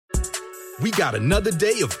We got another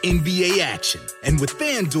day of NBA action. And with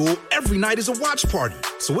FanDuel, every night is a watch party.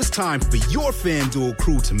 So it's time for your FanDuel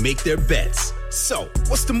crew to make their bets. So,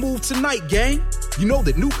 what's the move tonight, gang? You know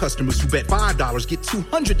that new customers who bet $5 get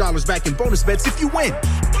 $200 back in bonus bets if you win.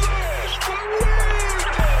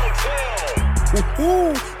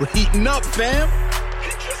 Woo-hoo, we're heating up, fam.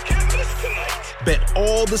 Bet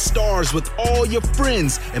all the stars with all your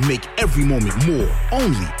friends and make every moment more.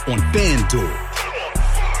 Only on FanDuel.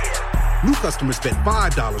 New customers bet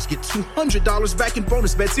 $5, get $200 back in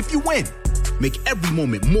bonus bets if you win. Make every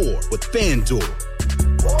moment more with FanDuel.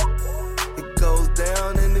 It goes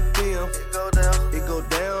down in the DM. It go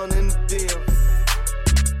down in the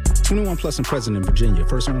DM. 21 plus and present in Virginia.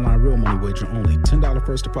 First online real money wager only. $10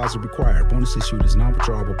 first deposit required. Bonus issued is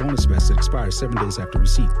non-withdrawable bonus vest that expires 7 days after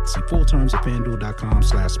receipt. See full terms at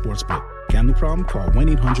FanDuel.com/sportsbook. Gambling problem? Call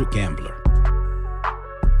 1-800-GAMBLER.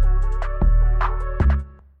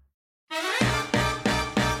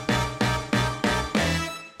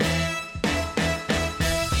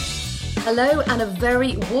 Hello and a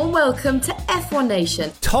very warm welcome to F1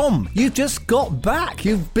 Nation. Tom, you've just got back.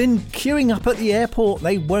 You've been queuing up at the airport.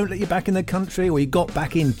 They won't let you back in the country, or you got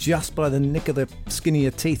back in just by the nick of the skin of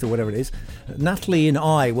your teeth or whatever it is. Natalie and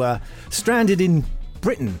I were stranded in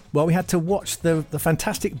Britain while we had to watch the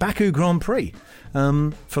fantastic Baku Grand Prix.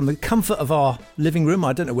 From the comfort of our living room.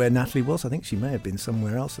 I don't know where Natalie was. I think she may have been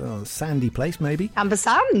somewhere else. A sandy place, maybe. Amber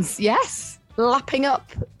Sands, yes. Lapping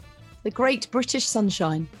up the great British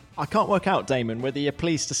sunshine. I can't work out, Damon, whether you're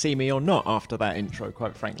pleased to see me or not after that intro,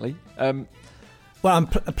 quite frankly. Well, I'm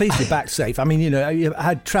pleased you're back safe. I mean, you know, you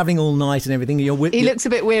had travelling all night and everything. He looks a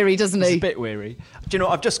bit weary, doesn't he? He's a bit weary. Do you know,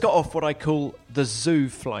 I've just got off what I call the zoo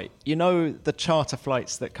flight. You know, the charter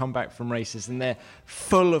flights that come back from races and they're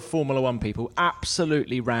full of Formula One people,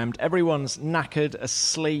 absolutely rammed. Everyone's knackered,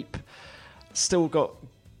 asleep, still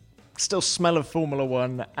smell of Formula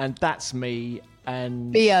One, and that's me.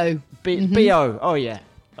 And B.O. B.O.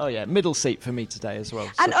 Oh yeah, middle seat for me today as well.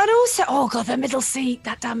 And also, oh God, the middle seat,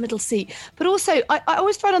 that damn middle seat. But also, I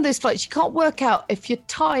always find on those flights, you can't work out if you're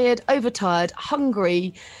tired, overtired,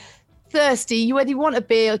 hungry, thirsty, whether you want a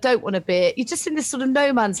beer or don't want a beer. You're just in this sort of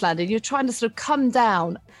no man's land and you're trying to sort of come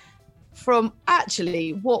down from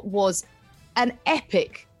actually what was an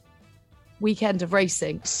epic weekend of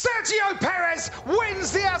racing. Sergio Perez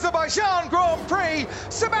wins the Azerbaijan Grand Prix.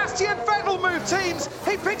 Sebastian Vettel moved teams.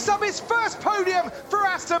 He picks up his first podium for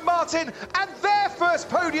Aston Martin and their first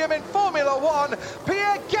podium in Formula One.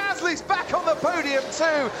 Pierre Gasly's back on the podium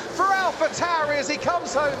too for AlphaTauri as he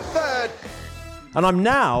comes home third. And I'm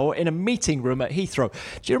now in a meeting room at Heathrow.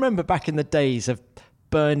 Do you remember back in the days of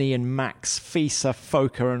Bernie and Max, FISA,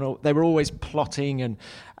 FOCA, and all, they were always plotting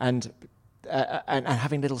and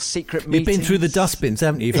having little secret meetings. You've been through the dustbins,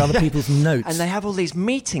 haven't you, for other people's notes? And they have all these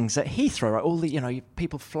meetings at Heathrow, right? All the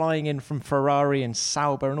people flying in from Ferrari and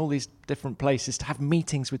Sauber and all these different places to have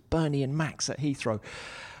meetings with Bernie and Max at Heathrow.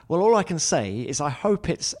 Well, all I can say is I hope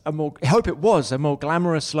it was a more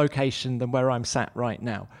glamorous location than where I'm sat right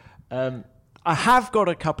now. I have got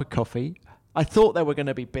a cup of coffee. I thought there were going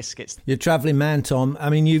to be biscuits. You're a travelling man, Tom. I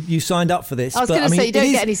mean, you signed up for this. I was going to say, you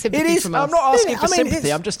don't get any sympathy from us. I'm not asking for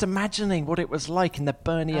sympathy. I'm just imagining what it was like in the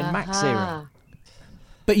Bernie and Max era.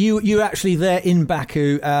 But you're actually there in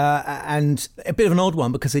Baku, and a bit of an odd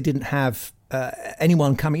one because they didn't have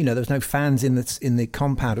anyone coming. You know, there was no fans in the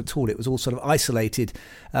compound at all. It was all sort of isolated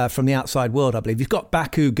from the outside world, I believe. You've got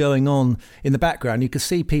Baku going on in the background. You can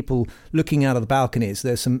see people looking out of the balconies.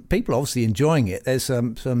 There's some people obviously enjoying it. There's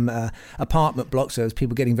some apartment blocks. There's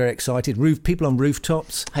people getting very excited. People on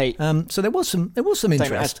rooftops. Hey, so there was some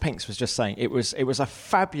interest. As Pinks was just saying, it was a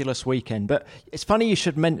fabulous weekend. But it's funny you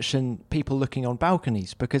should mention people looking on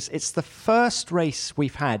balconies because it's the first race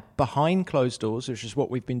we've had behind closed doors, which is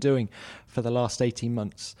what we've been doing for the last 18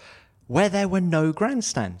 months, where there were no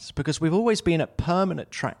grandstands, because we've always been at permanent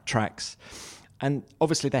tracks, and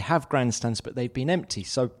obviously they have grandstands, but they've been empty.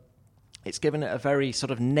 So it's given it a very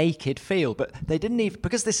sort of naked feel. But they didn't even,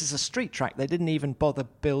 because this is a street track, they didn't even bother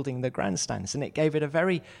building the grandstands, and it gave it a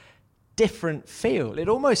very different feel.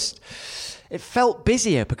 It felt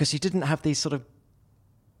busier because you didn't have these sort of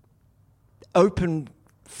open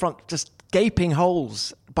front, just gaping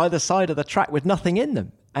holes by the side of the track with nothing in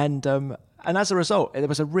them. And as a result, there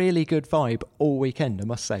was a really good vibe all weekend, I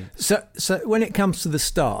must say. So when it comes to the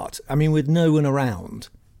start, I mean, with no one around,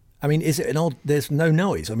 I mean, is it an odd? There's no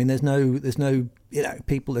noise. I mean, there's no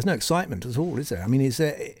people. There's no excitement at all, is there? I mean, is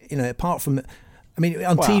there? Apart from, I mean,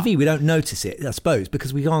 on TV we don't notice it, I suppose,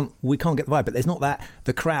 because we can't get the vibe. But there's not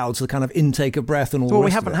the crowds, the kind of intake of breath and all. Well,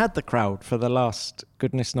 we haven't had the crowd for the last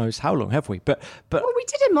goodness knows how long, have we? But well, we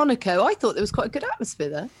did in Monaco. I thought there was quite a good atmosphere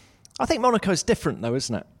there. I think Monaco's different though,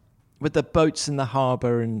 isn't it? With the boats in the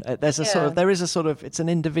harbour, and it's an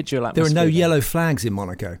individual atmosphere. There are no yellow flags in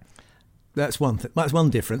Monaco. That's one thing. That's one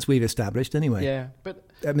difference we've established anyway. Yeah, but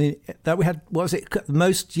I mean, that we had, what was it,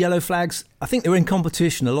 most yellow flags? I think they were in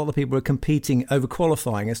competition. A lot of people were competing over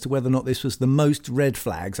qualifying as to whether or not this was the most red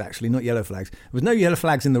flags, actually, not yellow flags. There was no yellow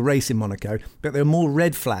flags in the race in Monaco, but there were more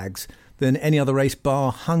red flags than any other race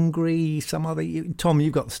bar Hungary, some other. Tom,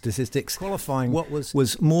 you've got the statistics. Qualifying, what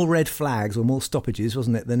was more red flags or more stoppages,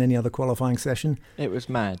 wasn't it, than any other qualifying session? It was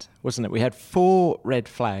mad, wasn't it? We had 4 red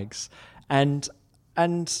flags, and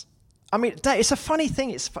I mean, it's a funny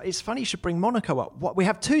thing. It's funny you should bring Monaco up. We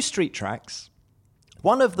have 2 street tracks.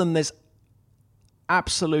 One of them, there's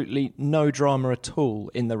absolutely no drama at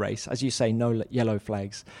all in the race. As you say, no yellow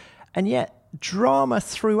flags. And yet, drama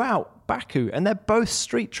throughout Baku. And they're both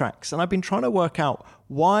street tracks. And I've been trying to work out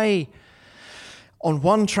why on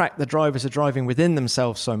one track the drivers are driving within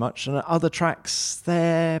themselves so much, and at other tracks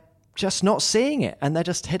they're just not seeing it, and they're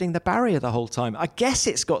just hitting the barrier the whole time. I guess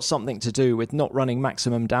it's got something to do with not running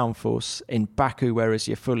maximum downforce in Baku, whereas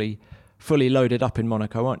you're fully loaded up in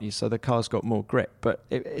Monaco, aren't you? So the car's got more grip. But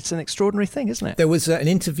it's an extraordinary thing, isn't it? There was an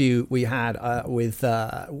interview we had with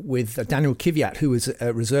Daniel Kvyat, who was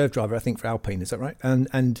a reserve driver, I think, for Alpine. Is that right?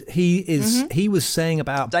 And he was saying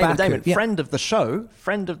about Damon, friend of the show,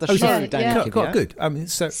 Daniel Kvyat. Good. I mean,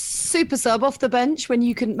 so super sub off the bench when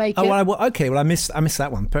you couldn't make it. Well, I missed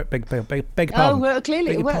that one. Beg pardon. Oh, well,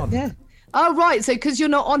 clearly it worked. Yeah. Oh, right. So because you're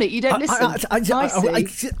not on it, you don't listen.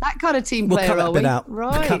 That kind of team player, we'll cut that bit out.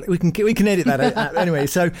 Right. We can edit that out. Anyway,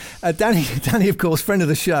 so Danny, of course, friend of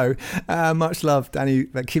the show, much love, Danny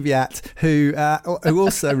Kvyat, who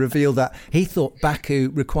also revealed that he thought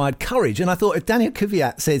Baku required courage. And I thought if Daniel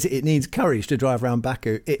Kvyat says it needs courage to drive around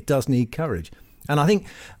Baku, it does need courage. And I think...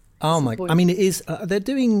 it is... they're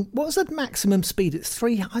doing... What was the maximum speed? It's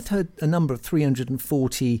 3... I've heard a number of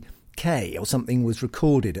 340... K or something was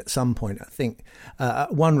recorded at some point, I think,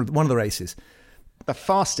 one of the races. The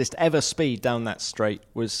fastest ever speed down that straight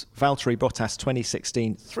was Valtteri Bottas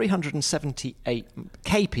 2016, 378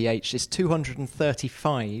 kph is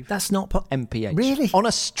 235. That's not mph. Really? On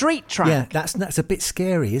a street track. Yeah, that's a bit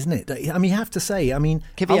scary, isn't it? I mean, you have to say,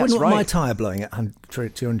 Kvyat's I wouldn't want right. my tyre blowing at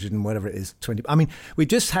 200 and whatever it is, 20. I mean, we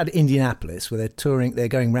just had Indianapolis where they're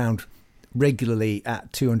going round regularly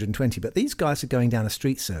at 220, but these guys are going down a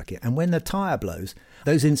street circuit, and when the tyre blows,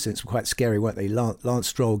 those incidents were quite scary, weren't they? Lance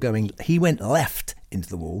Stroll he went left into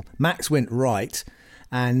the wall, Max went right,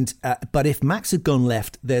 and but if Max had gone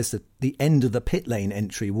left, there's the end of the pit lane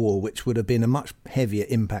entry wall, which would have been a much heavier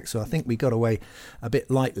impact. So I think we got away a bit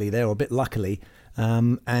lightly there, or a bit luckily.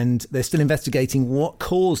 And they're still investigating what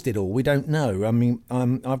caused it all. We don't know. I mean,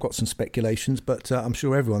 I've got some speculations, but I'm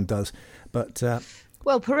sure everyone does. But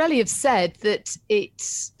well, Pirelli have said that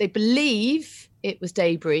they believe it was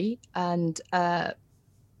debris, and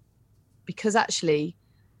because actually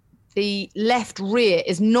the left rear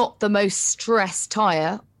is not the most stressed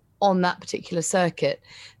tyre on that particular circuit,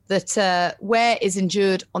 that wear is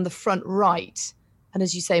endured on the front right. And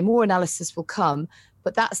as you say, more analysis will come,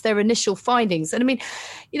 but that's their initial findings. And I mean,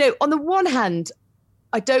 on the one hand,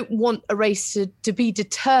 I don't want a race to be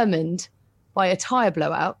determined by a tyre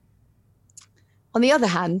blowout. On the other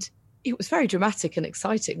hand, it was very dramatic and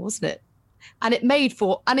exciting, wasn't it? And it made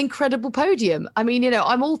for an incredible podium. I mean,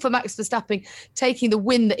 I'm all for Max Verstappen taking the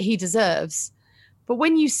win that he deserves. But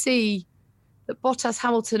when you see that Bottas,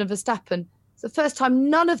 Hamilton and Verstappen, it's the first time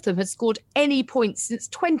none of them had scored any points since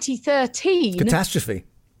 2013. Catastrophe.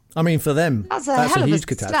 I mean, for them, that's a huge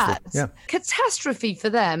catastrophe. Yeah. Catastrophe for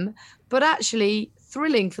them, but actually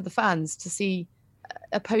thrilling for the fans to see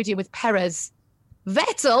a podium with Perez,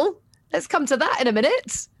 Vettel. Let's come to that in a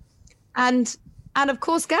minute. And of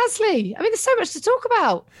course, Gasly. I mean, there's so much to talk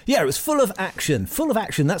about. Yeah, it was full of action.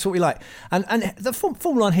 That's what we like. And the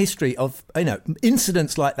Formula 1 history of,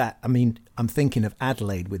 incidents like that. I mean, I'm thinking of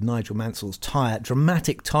Adelaide with Nigel Mansell's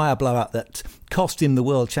dramatic tyre blowout that cost him the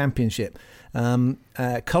World Championship.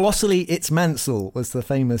 Colossally, it's Mansell was the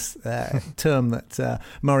famous term that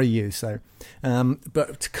Murray used. So,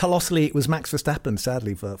 but colossally, it was Max Verstappen,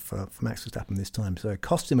 sadly, for Max Verstappen this time. So it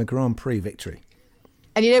cost him a Grand Prix victory.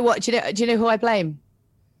 And you know what? Do you know who I blame?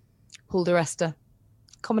 Paul di Resta.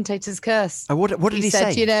 Commentator's curse. Oh, what did he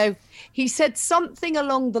say? He said something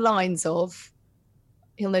along the lines of,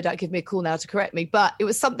 he'll no doubt give me a call now to correct me, but it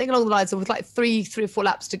was something along the lines of, with like three or four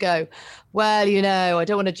laps to go. Well, I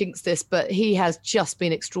don't want to jinx this, but he has just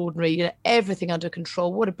been extraordinary. Everything under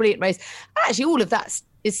control. What a brilliant race. Actually, all of that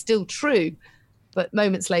is still true. But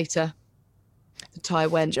moments later, the tyre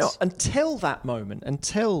went. Until that moment,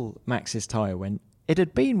 until Max's tyre went, it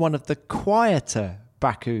had been one of the quieter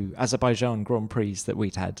Baku, Azerbaijan Grand Prix that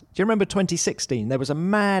we'd had. Do you remember 2016? There was a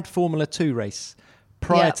mad Formula 2 race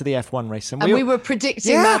prior to the F1 race. And we were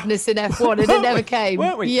predicting madness in F1 and it never came.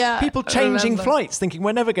 Weren't we? Yeah, people changing flights, thinking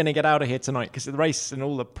we're never going to get out of here tonight because of the race and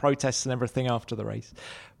all the protests and everything after the race.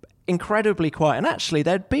 Incredibly quiet. And actually,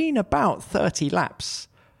 there'd been about 30 laps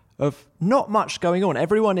of not much going on.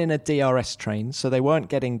 Everyone in a DRS train, so they weren't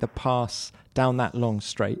getting the pass down that long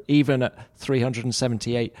straight, even at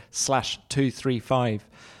 378/235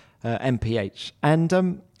 mph.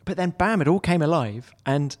 And but then, bam, it all came alive.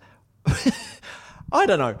 And I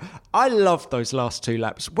don't know. I loved those last 2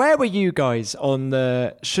 laps. Where were you guys on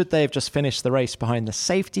the... Should they have just finished the race behind the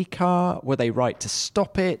safety car? Were they right to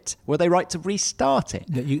stop it? Were they right to restart it?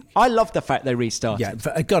 I love the fact they restarted. Yeah,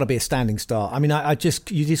 it's got to be a standing start. I mean,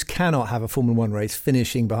 you just cannot have a Formula 1 race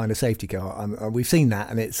finishing behind a safety car. We've seen that,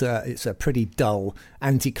 and it's a pretty dull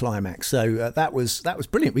anticlimax. So that was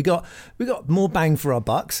brilliant. We got more bang for our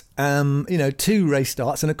bucks. 2 race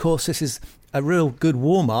starts, and of course this is a real good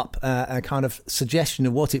warm-up, a kind of suggestion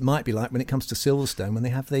of what it might be like when it comes to Silverstone when they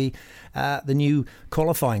have the new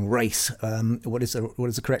qualifying race. What is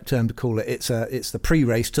the correct term to call it? It's the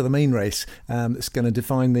pre-race to the main race that's going to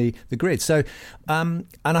define the grid. So, and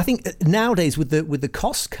I think nowadays with the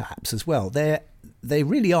cost caps as well, they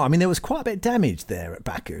really are. I mean, there was quite a bit of damage there at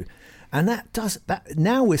Baku, and that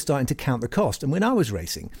now we're starting to count the cost. And when I was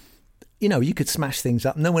racing, you could smash things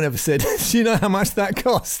up. No one ever said, do you know how much that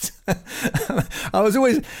cost? I was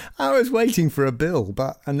waiting for a bill,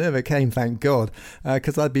 but I never came, thank God,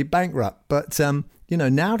 because I'd be bankrupt. But,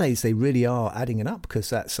 nowadays they really are adding it up,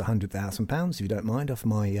 because that's £100,000, if you don't mind, off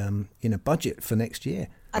my, budget for next year.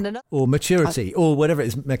 Or maturity, or whatever it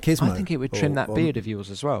is, machismo. I think it would trim that beard of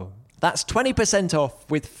yours as well. That's 20% off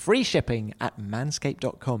with free shipping at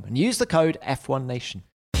manscaped.com, and use the code F1Nation.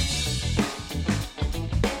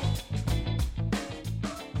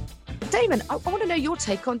 Damon, I want to know your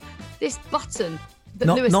take on this button that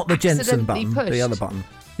not, Lewis not the Jensen accidentally button, pushed. the other button.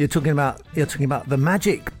 You're talking about the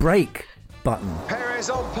magic brake button. Perez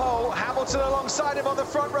on pole, Hamilton alongside him on the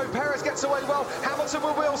front row. Perez gets away well. Hamilton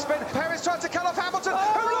will wheel spin. Perez tries to cut off Hamilton,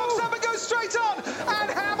 who locks up and goes straight on.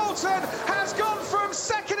 And Hamilton has gone from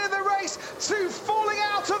second in the race to falling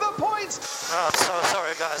out of the points. Oh, I'm so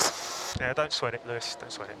sorry, guys. Yeah, don't sweat it, Lewis.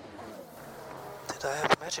 Don't sweat it. Did I have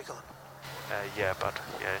the magic on? Yeah, bud.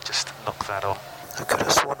 Yeah, just knock that off. I could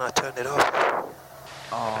have sworn I turned it off.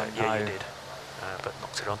 Yeah, you did. But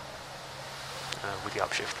knocked it on with the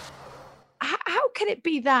upshift. How can it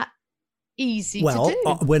be that easy to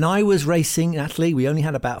do? When I was racing, Natalie, we only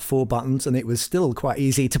had about 4 buttons, and it was still quite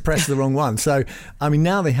easy to press the wrong one. So, I mean,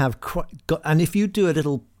 now they have and if you do a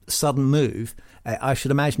little sudden move, I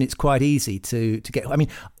should imagine it's quite easy to get. I mean,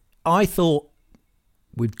 I thought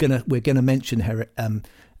we're gonna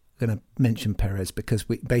mention Perez because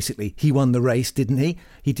he won the race, didn't he?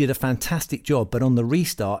 He did a fantastic job, but on the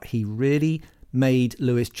restart, he really made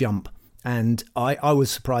Lewis jump. And I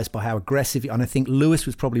was surprised by how aggressive, and I think Lewis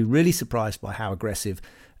was probably really surprised by how aggressive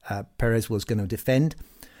Perez was going to defend.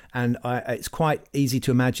 And it's quite easy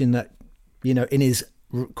to imagine that, in his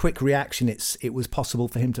quick reaction, it was possible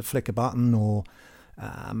for him to flick a button or...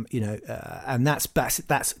 and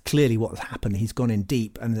that's clearly what happened. He's gone in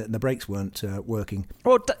deep, and the brakes weren't working.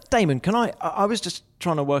 Well, Damon, I was just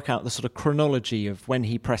trying to work out the sort of chronology of when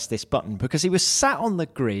he pressed this button, because he was sat on the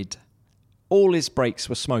grid. All his brakes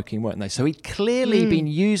were smoking, weren't they? So he'd clearly been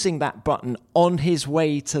using that button on his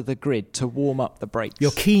way to the grid to warm up the brakes.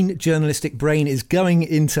 Your keen journalistic brain is going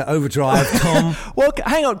into overdrive, Tom. Well,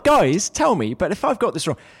 hang on, guys, tell me, but if I've got this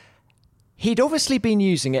wrong... He'd obviously been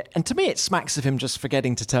using it, and to me it smacks of him just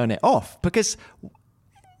forgetting to turn it off, because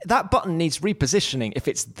that button needs repositioning if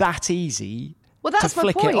it's that easy to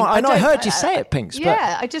flick it on. I heard you say it, Pinks.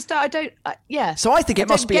 Yeah, yeah. So I think it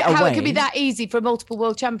must be a way. How it could be that easy for a multiple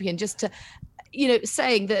world champion just to,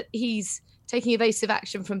 saying that he's taking evasive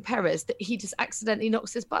action from Perez, that he just accidentally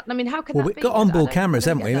knocks this button. I mean, how can that be? Well, we've got onboard cameras,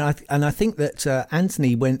 haven't we? And I think that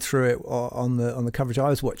Anthony went through it on the coverage I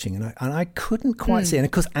was watching, and I couldn't quite see. And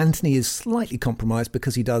of course, Anthony is slightly compromised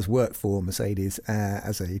because he does work for Mercedes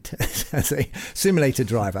as a simulator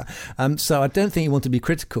driver. So I don't think you want to be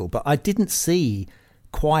critical, but I didn't see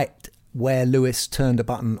quite where Lewis turned a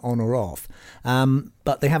button on or off.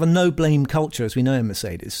 But they have a no-blame culture, as we know in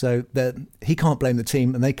Mercedes. So he can't blame the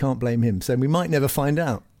team and they can't blame him. So we might never find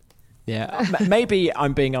out. Yeah, maybe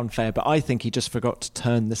I'm being unfair, but I think he just forgot to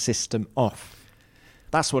turn the system off.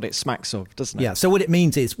 That's what it smacks of, doesn't it? Yeah, so what it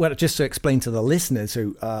means is, well, just to explain to the listeners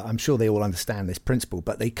who I'm sure they all understand this principle,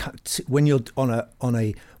 but when you're on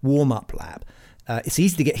a warm-up lap, It's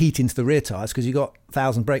easy to get heat into the rear tyres because you've got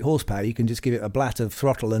 1,000 brake horsepower. You can just give it a blat of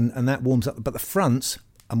throttle and that warms up. But the fronts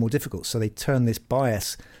are more difficult. So they turn this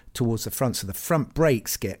bias towards the front. So the front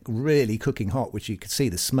brakes get really cooking hot, which you can see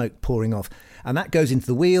the smoke pouring off. And that goes into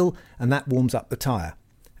the wheel and that warms up the tyre.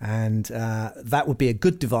 And that would be a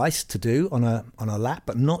good device to do on a lap,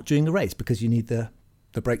 but not during a race because you need the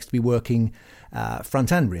brakes to be working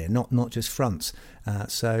front and rear, not just fronts.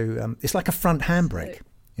 So it's like a front handbrake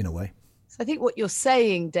in a way. So I think what you're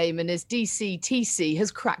saying, Damon, is DCTC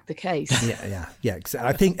has cracked the case. Yeah.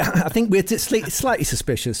 I think we're slightly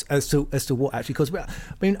suspicious as to what actually caused. I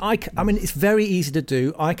mean, it's very easy to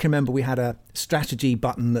do. I can remember we had a strategy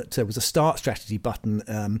button that was a start strategy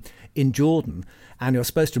button in Jordan, and I was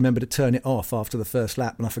supposed to remember to turn it off after the first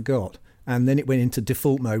lap, and I forgot. And then it went into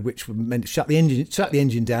default mode, which meant shut the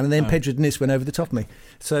engine down, and then Pedro Diniz went over the top of me.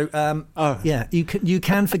 So yeah, you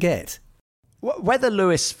can forget. Whether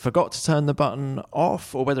Lewis forgot to turn the button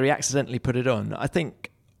off or whether he accidentally put it on, I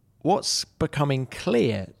think what's becoming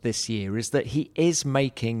clear this year is that he is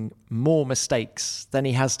making more mistakes than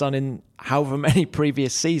he has done in however many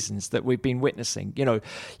previous seasons that we've been witnessing. You know,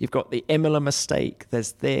 you've got the Imola mistake,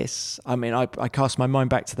 there's this. I mean, I cast my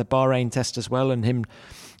mind back to the Bahrain test as well and him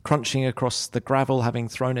crunching across the gravel, having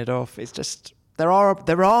thrown it off. It's just, there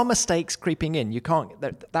are mistakes creeping in. You can't,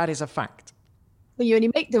 that is a fact. Well, you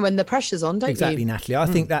only make them when the pressure's on, don't you? Exactly, Natalie. I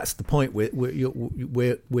think that's the point.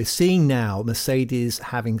 We're seeing now Mercedes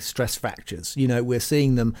having stress fractures. You know, we're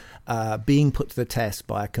seeing them being put to the test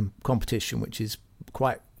by a competition which is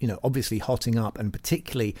quite, obviously hotting up, and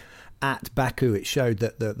particularly at Baku, it showed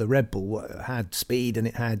that the Red Bull had speed and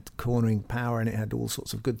it had cornering power and it had all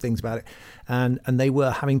sorts of good things about it, and they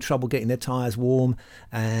were having trouble getting their tyres warm,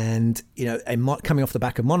 and coming off the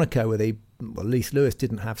back of Monaco where at least Lewis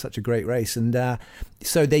didn't have such a great race, and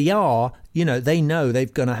so they are, they know they're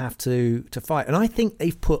going to have to fight, and I think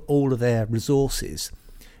they've put all of their resources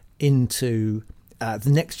into the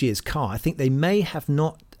next year's car. I think they may have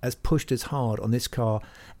not as pushed as hard on this car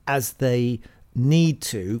as they need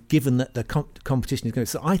to, given that the competition is going to.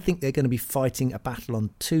 So I think they're going to be fighting a battle on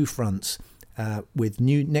two fronts with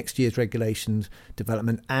next year's regulations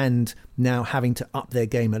development, and now having to up their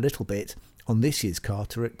game a little bit on this year's car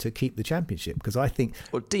to keep the championship. Because I think,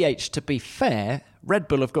 well, DH, to be fair, Red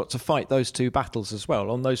Bull have got to fight those two battles as well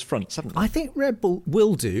on those fronts, haven't they? I think Red Bull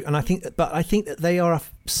will do, and I think that they are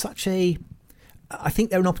I think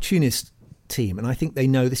they're an opportunist team, and I think they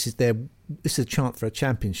know this is a chance for a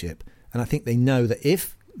championship. And I think they know that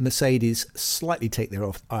if Mercedes slightly take their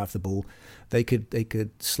eye off the ball, they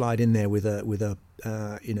could slide in there with a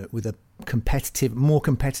more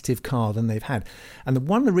competitive car than they've had. And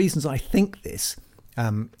one of the reasons I think this,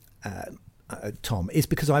 Tom, is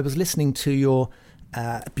because I was listening to your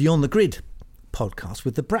Beyond the Grid podcast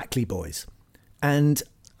with the Brackley boys, and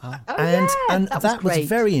that was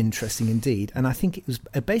very interesting indeed. And I think it was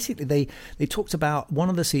basically they talked about one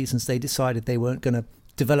of the seasons they decided they weren't going to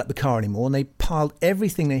develop the car anymore, and they piled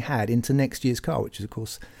everything they had into next year's car, which is, of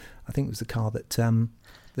course, I think it was the car that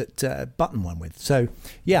Button won with. So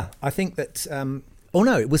yeah, I think that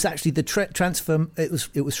it was actually the transfer.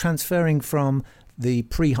 It was transferring from the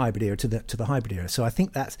pre-hybrid era to the hybrid era. So I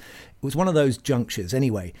think that it was one of those junctures.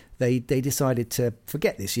 Anyway, they decided to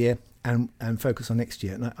forget this year and focus on next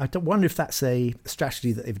year. And I don't wonder if that's a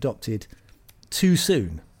strategy that they've adopted too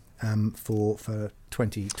soon for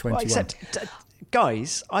 2021. Well, except,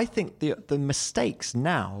 guys, I think the mistakes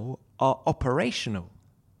now are operational,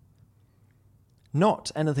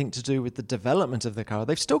 not anything to do with the development of the car.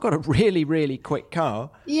 They've still got a really, really quick car.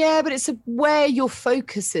 Yeah, but it's where your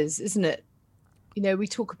focus is, isn't it? We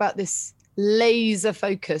talk about this laser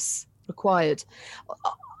focus required.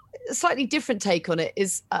 A slightly different take on it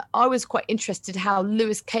is I was quite interested how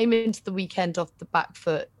Lewis came into the weekend off the back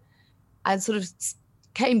foot and sort of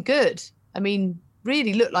came good. I mean,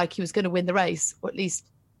 really looked like he was going to win the race, or at least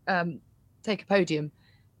take a podium,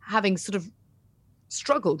 having sort of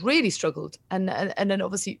really struggled. And then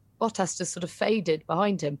obviously Bottas just sort of faded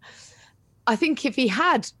behind him. I think if he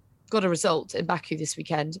had got a result in Baku this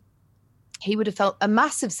weekend, he would have felt a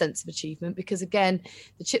massive sense of achievement because, again,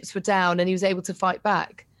 the chips were down and he was able to fight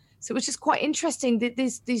back. So it was just quite interesting, that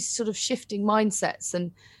these sort of shifting mindsets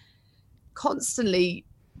and constantly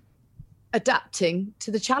adapting to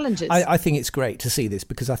the challenges. I think it's great to see this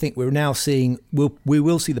because I think we're now seeing we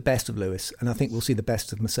will see the best of Lewis, and I think we'll see the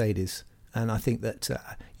best of Mercedes. And I think that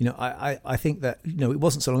I think that it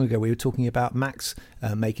wasn't so long ago we were talking about Max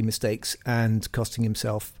making mistakes and costing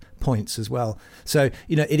himself points as well. So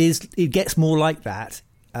it gets more like that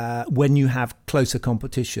when you have closer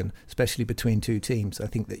competition, especially between two teams. I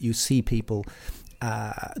think that you see people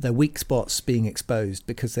their weak spots being exposed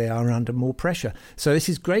because they are under more pressure. So this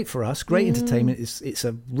is great for us, great entertainment. It's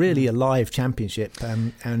a really alive championship,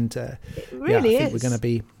 and it really I think is. we're going to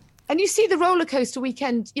be. And you see the roller coaster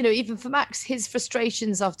weekend, even for Max, his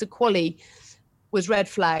frustrations after quali was red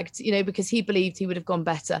flagged, because he believed he would have gone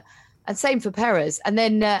better. And same for Perez. And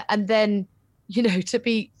then, to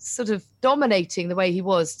be sort of dominating the way he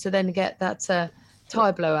was, to then get that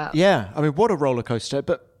tyre blowout. Yeah, I mean, what a roller coaster.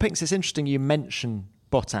 But Pinks, it's interesting you mention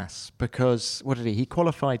Bottas because what did he? He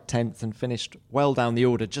qualified 10th and finished well down the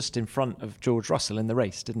order, just in front of George Russell in the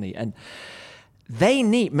race, didn't he? And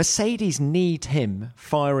Mercedes need him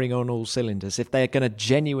firing on all cylinders if they're going to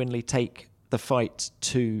genuinely take the fight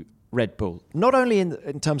to Red Bull. Not only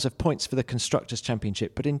in terms of points for the Constructors'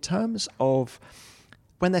 Championship, but in terms of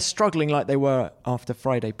when they're struggling like they were after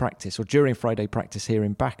Friday practice or during Friday practice here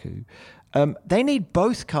in Baku. They need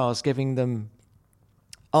both cars giving them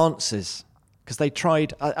answers because they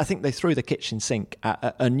tried, I think they threw the kitchen sink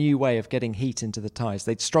at a new way of getting heat into the tyres.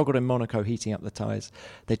 They'd struggled in Monaco heating up the tyres.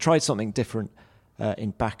 They tried something different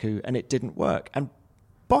in Baku and it didn't work. And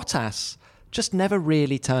Bottas just never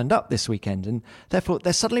really turned up this weekend. And therefore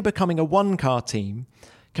they're suddenly becoming a one-car team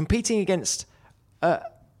competing against an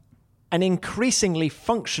increasingly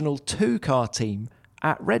functional two-car team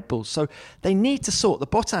at Red Bull. So they need to sort the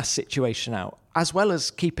Bottas situation out, as well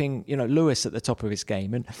as keeping, Lewis at the top of his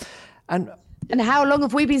game. And how long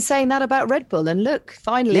have we been saying that about Red Bull? And look,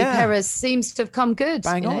 finally, Perez seems to have come good.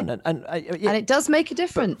 Bang on. And it does make a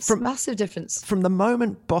difference, massive difference. From the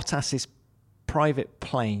moment Bottas's private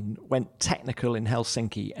plane went technical in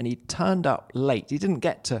Helsinki and he turned up late, he didn't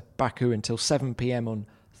get to Baku until 7 p.m. on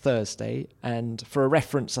Thursday. And for a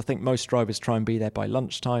reference, I think most drivers try and be there by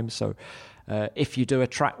lunchtime. So if you do a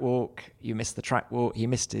track walk, you miss the track walk. He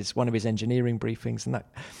missed one of his engineering briefings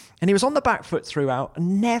and he was on the back foot throughout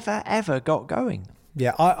and never ever got going.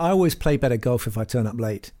 Yeah, I always play better golf if I turn up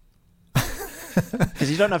late. Because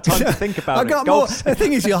you don't have time to think about it. The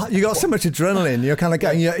thing is, you got so much adrenaline. You're kind of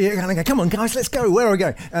going. You're kind of going. Come on, guys, let's go. Where are we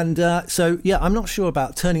going? And I'm not sure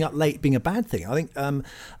about turning up late being a bad thing.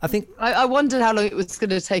 I think. I wondered how long it was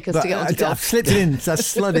going to take us to get onto golf. I've slipped it in. So I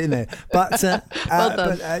slid it in there. But well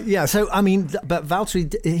done. So I mean, but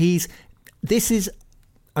Valtteri,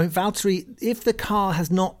 Valtteri, if the car has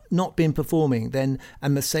not been performing, then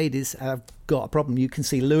and Mercedes have got a problem. You can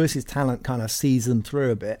see Lewis's talent kind of sees them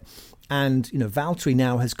through a bit. And, Valtteri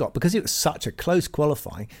now has got, because it was such a close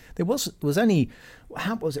qualifying, there was only,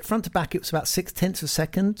 how was it, front to back, it was about 0.6 of a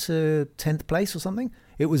second to 10th place or something.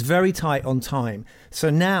 It was very tight on time. So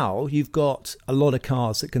now you've got a lot of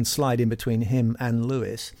cars that can slide in between him and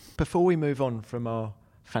Lewis. Before we move on from our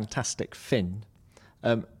fantastic Finn,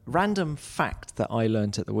 random fact that I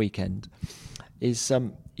learnt at the weekend is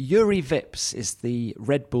Yuri Vips is the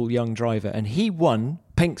Red Bull young driver, and he won.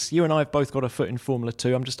 Pinks, you and I have both got a foot in Formula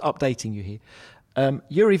 2. I'm just updating you here.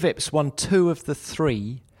 Yuri Vips won 2 of the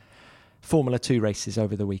 3 Formula 2 races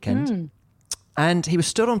over the weekend. And he was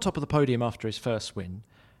stood on top of the podium after his first win.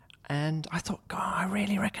 And I thought, God, I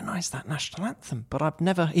really recognise that national anthem. But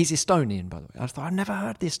he's Estonian, by the way. I thought, I've never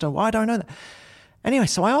heard the Estonian. Why don't I know that? Anyway,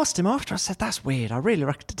 so I asked him after, I said, that's weird. I really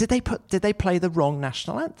reckon, did they play the wrong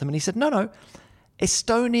national anthem? And he said, no.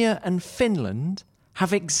 Estonia and Finland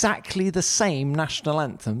have exactly the same national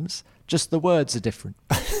anthems, just the words are different.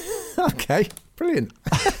 Okay, brilliant.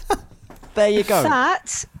 There you go.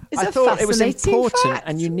 That is I a thought it was important fact.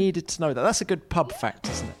 and you needed to know that. That's a good pub fact,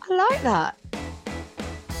 isn't it? I like that.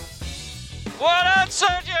 Well done,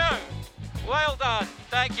 Sergio! Well done.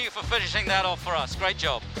 Thank you for finishing that off for us. Great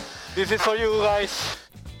job. This is for you guys.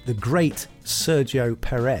 The great Sergio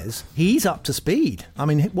Perez, he's up to speed. I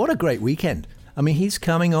mean, what a great weekend. I mean, he's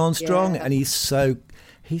coming on strong and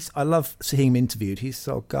I love seeing him interviewed. He's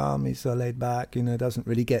so calm, he's so laid back, doesn't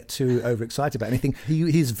really get too overexcited about anything.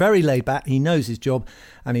 He's very laid back, he knows his job,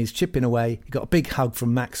 and he's chipping away. He got a big hug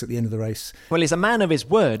from Max at the end of the race. Well, he's a man of his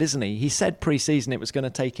word, isn't he? He said pre-season it was going to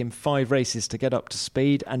take him 5 races to get up to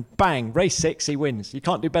speed, and bang, race 6, he wins. You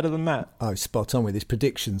can't do better than that. Oh, spot on with his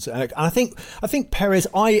predictions. I think Perez,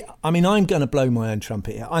 I mean, I'm going to blow my own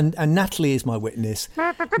trumpet here, and Natalie is my witness.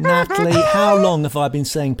 Natalie, how long have I been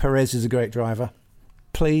saying Perez is a great driver?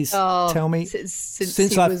 Please tell me. Since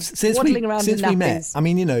we met. I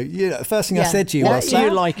mean, the first thing I said to you was, what do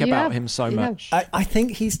you like about him so much? I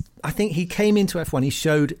think he came into F1. He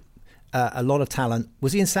showed a lot of talent.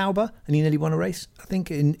 Was he in Sauber and he nearly won a race? I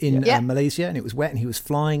think in Malaysia, and it was wet and he was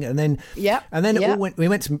flying. And then we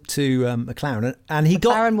went to McLaren and he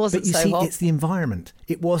McLaren wasn't but you so see, hot. it's the environment.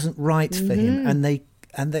 It wasn't right for him, and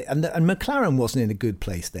and McLaren wasn't in a good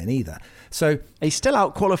place then either. So he still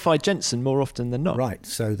out-qualified Jensen more often than not. Right,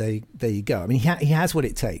 so there you go. I mean, he has what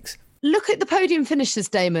it takes. Look at the podium finishers,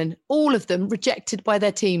 Damon. All of them rejected by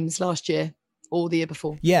their teams last year or the year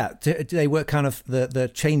before. Yeah, they were kind of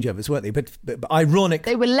the changeovers, weren't they? But ironic.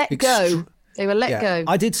 They were let go. They were let go.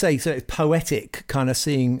 I did say so. It's poetic, kind of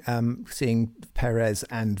seeing Perez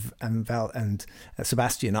and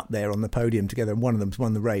Sebastian up there on the podium together, and one of them's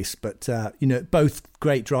won the race. But both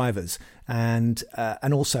great drivers and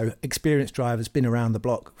also experienced drivers, been around the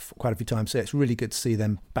block for quite a few times. So it's really good to see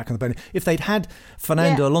them back on the podium. If they'd had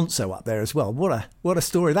Fernando Alonso up there as well, what a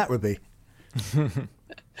story that would be.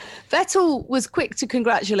 Vettel was quick to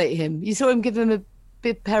congratulate him. You saw him give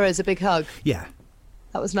Perez a big hug. Yeah.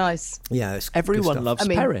 That was nice. Yeah, everyone loves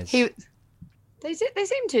Perez. They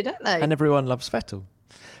seem to, don't they? And everyone loves Vettel.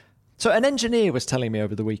 So an engineer was telling me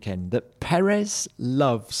over the weekend that Perez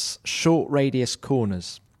loves short radius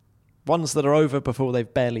corners, ones that are over before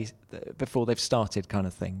they've started, kind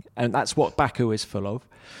of thing. And that's what Baku is full of.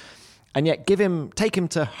 And yet take him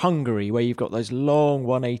to Hungary, where you've got those long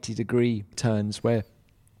 180-degree turns where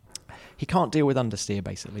he can't deal with understeer,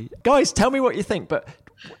 basically. Guys, tell me what you think, but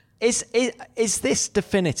Is this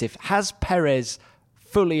definitive? Has Perez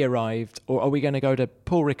fully arrived, or are we going to go to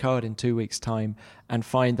Paul Ricard in 2 weeks' time and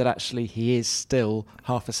find that actually he is still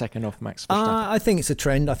half a second off Max Verstappen? I think it's a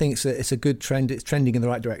trend. I think it's a good trend. It's trending in the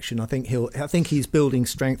right direction. I think he's building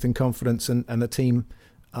strength and confidence, and the team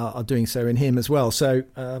are doing so in him as well. So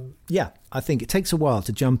I think it takes a while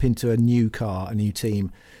to jump into a new car, a new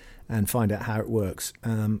team, and find out how it works.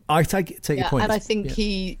 I take your point, and I think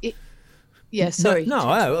Yeah, sorry. No,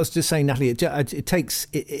 I was just saying, Natalie, it takes,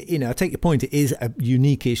 I take your point. It is a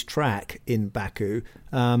unique-ish track in Baku,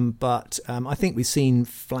 but I think we've seen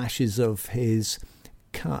flashes of his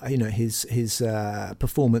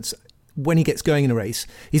performance when he gets going in a race.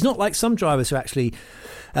 He's not like some drivers who actually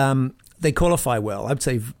they qualify well. I'd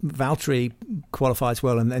say Valtteri qualifies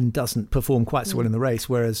well and then doesn't perform quite so well in the race,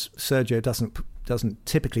 whereas Sergio doesn't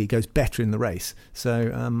typically, goes better in the race.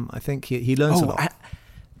 So I think he learns a lot.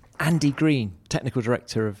 Andy Green, technical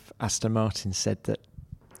director of Aston Martin, said that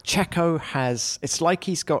Checo it's like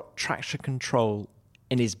he's got traction control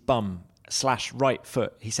in his bum / right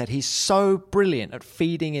foot. He said he's so brilliant at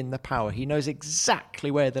feeding in the power. He knows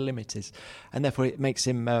exactly where the limit is. And therefore it makes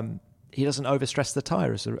him, he doesn't overstress the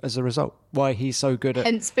tyre as a result. Why he's so good at...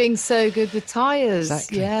 Hence being so good with tyres.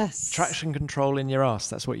 Exactly. Yes. Traction control in your arse.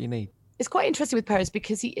 That's what you need. It's quite interesting with Perez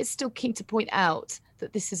because he is still keen to point out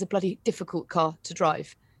that this is a bloody difficult car to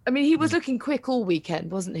drive. I mean, he was looking quick all weekend,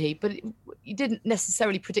 wasn't he? But you didn't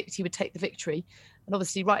necessarily predict he would take the victory. And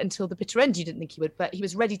obviously, right until the bitter end, you didn't think he would. But he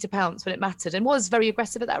was ready to pounce when it mattered and was very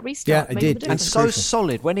aggressive at that restart. Yeah, he did. And so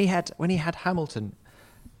solid. When he had Hamilton,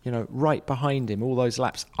 right behind him all those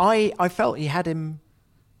laps, I felt he had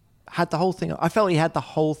the whole thing. I felt he had the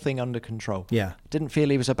whole thing under control. Yeah. Didn't feel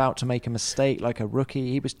he was about to make a mistake like a rookie.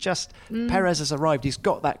 He was just Perez has arrived. He's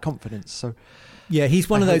got that confidence. So. Yeah, he's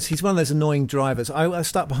one of those annoying drivers. I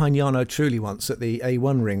stuck behind Jarno Trulli once at the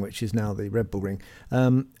A1 ring, which is now the Red Bull ring,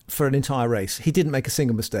 for an entire race. He didn't make a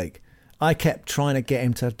single mistake. I kept trying to get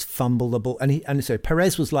him to fumble the ball, and so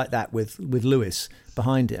Perez was like that with Lewis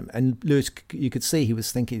behind him, and Lewis, you could see he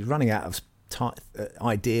was thinking, he was running out of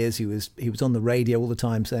ideas. He was on the radio all the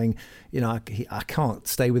time saying, I can't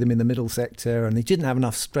stay with him in the middle sector, and he didn't have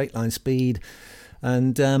enough straight line speed.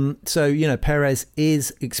 And so, Perez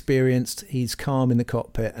is experienced. He's calm in the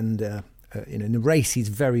cockpit, and in the race, he's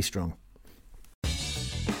very strong.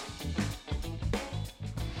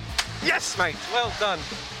 Yes, mate. Well done.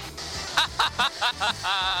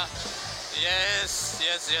 Yes.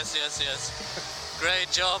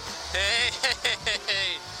 Great job. Hey.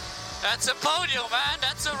 That's a podium, man.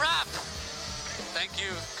 That's a wrap. Thank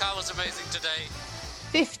you. Car was amazing today.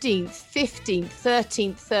 15th,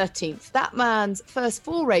 13th, 13th. That man's first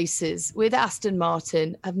 4 races with Aston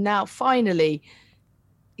Martin have now finally,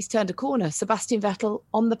 he's turned a corner. Sebastian Vettel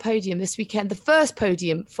on the podium this weekend. The first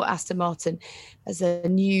podium for Aston Martin as a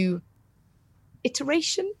new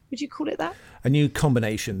iteration, would you call it that? A new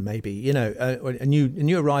combination, maybe. A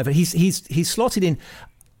new arrival. He's slotted in.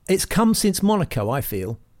 It's come since Monaco, I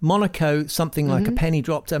feel. Monaco, something like a penny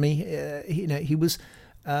dropped. I mean, he was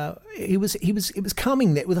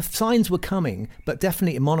coming. The signs were coming, but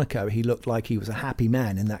definitely in Monaco, he looked like he was a happy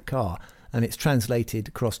man in that car, and it's translated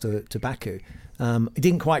across to Baku. He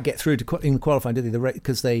didn't quite get through in qualifying, did he?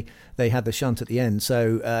 Because they had the shunt at the end,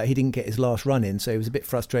 so he didn't get his last run in. So he was a bit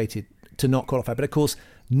frustrated to not qualify. But of course,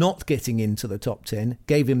 not getting into the top 10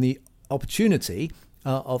 gave him the opportunity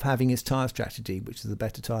of having his tyre strategy, which is a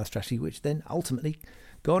better tyre strategy, which then ultimately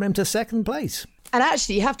got him to second place. And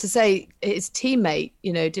actually, you have to say his teammate,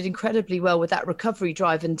 did incredibly well with that recovery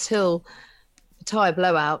drive until the tyre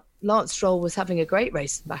blowout. Lance Stroll was having a great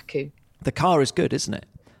race in Baku. The car is good, isn't it?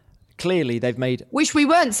 Clearly, they've made... Which we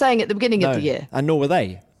weren't saying at the beginning of the year. And nor were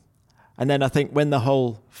they. And then I think when the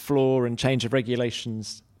whole floor and change of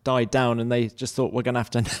regulations died down and they just thought we're going to have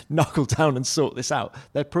to knuckle down and sort this out,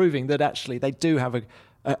 they're proving that actually they do have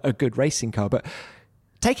a good racing car. But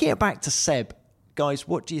taking it back to Seb, guys,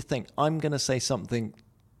 what do you think? I'm going to say something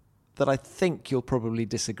that I think you'll probably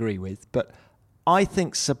disagree with, but I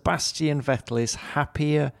think Sebastian Vettel is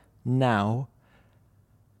happier now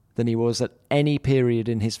than he was at any period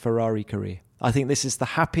in his Ferrari career. I think this is the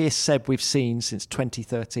happiest Seb we've seen since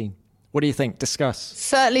 2013. What do you think? Discuss.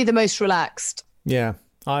 Certainly the most relaxed. Yeah,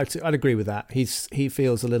 I'd agree with that. He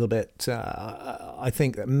feels a little bit. I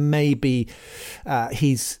think that maybe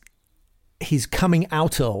he's coming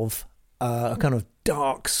out of a kind of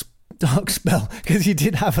dark spell, because he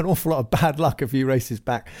did have an awful lot of bad luck a few races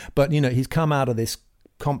back. But he's come out of this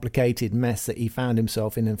complicated mess that he found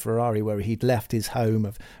himself in Ferrari, where he'd left his home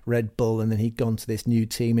of Red Bull and then he'd gone to this new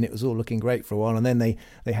team and it was all looking great for a while, and then they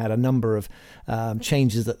had a number of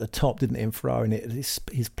changes at the top, didn't they, in Ferrari, and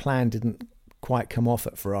his plan didn't quite come off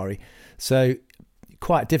at Ferrari. So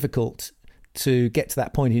quite difficult to get to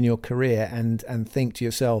that point in your career and think to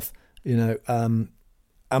yourself, am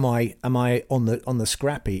I on the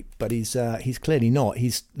scrap heap? But he's clearly not.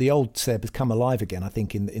 The old Seb has come alive again, I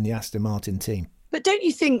think, in the Aston Martin team. But don't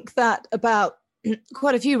you think that about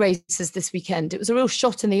quite a few races this weekend, it was a real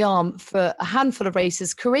shot in the arm for a handful of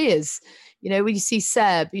races' careers? When you see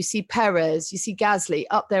Seb, you see Perez, you see Gasly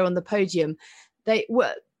up there on the podium, they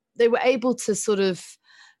were able to sort of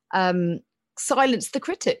silence the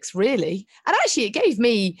critics, really. And actually, it gave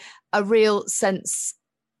me a real sense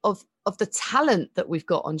of the talent that we've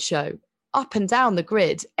got on show. Up and down the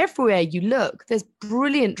grid, everywhere you look, there's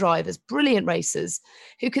brilliant drivers, brilliant racers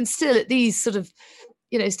who can still, at these sort of,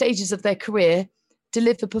 stages of their career,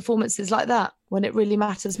 deliver performances like that when it really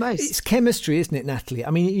matters most. It's chemistry, isn't it, Natalie? I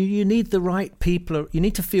mean, you need the right people. You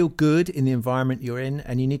need to feel good in the environment you're in,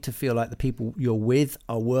 and you need to feel like the people you're with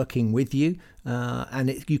are working with you.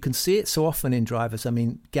 And you can see it so often in drivers. I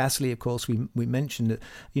mean, Gasly, of course, we mentioned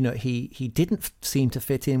that, he didn't seem to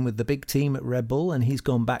fit in with the big team at Red Bull, and he's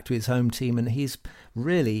gone back to his home team, and he's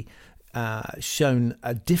really shown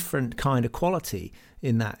a different kind of quality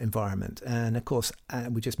in that environment. And of course,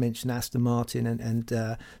 we just mentioned Aston Martin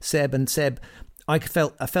and Seb. And Seb, I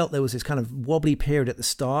felt there was this kind of wobbly period at the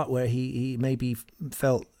start where he maybe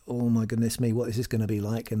felt, oh my goodness me, what is this going to be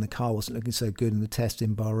like? And the car wasn't looking so good in the test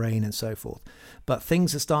in Bahrain and so forth. But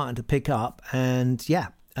things are starting to pick up, and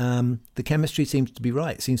the chemistry seems to be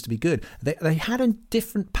right. It seems to be good. They had a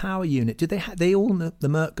different power unit. Did they all, the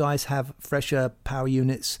Merc guys, have fresher power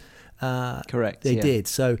units? Correct. They did.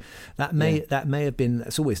 So that may have been.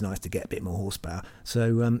 It's always nice to get a bit more horsepower.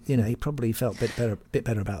 So he probably felt a bit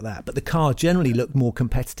better about that. But the car generally looked more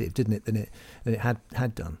competitive, didn't it, than it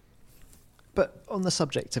had done. But on the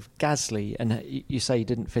subject of Gasly, and you say he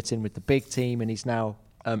didn't fit in with the big team, and he's now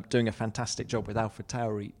doing a fantastic job with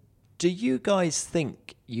AlphaTauri. Do you guys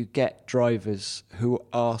think you get drivers who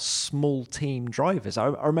are small team drivers? I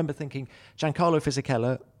remember thinking Giancarlo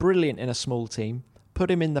Fisichella, brilliant in a small team. Put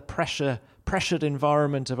him in the pressured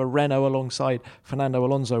environment of a Renault alongside Fernando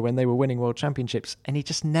Alonso when they were winning world championships, and he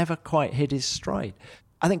just never quite hit his stride.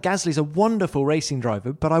 I think Gasly's a wonderful racing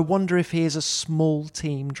driver, but I wonder if he is a small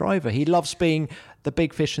team driver. He loves being the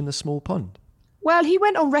big fish in the small pond. Well, he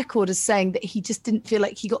went on record as saying that he just didn't feel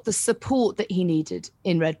like he got the support that he needed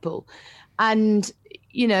in Red Bull. And,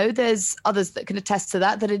 there's others that can attest to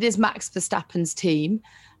that it is Max Verstappen's team,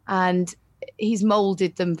 and he's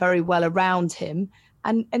moulded them very well around him.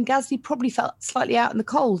 And Gasly probably felt slightly out in the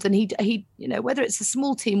cold. And he whether it's a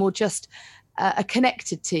small team or just a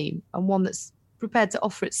connected team and one that's prepared to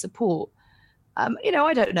offer its support. I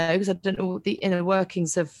don't know, because I don't know the inner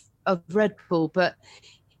workings of Red Bull, but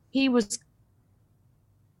he was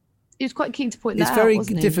quite keen to point that out. It's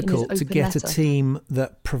very difficult to get a team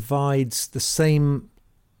that provides the same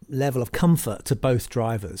level of comfort to both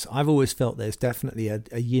drivers. I've always felt there's definitely a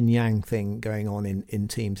yin-yang thing going on in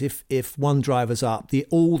teams. If one driver's up,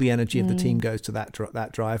 all the energy of the team goes to that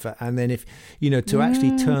driver, and then if to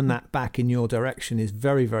actually turn that back in your direction is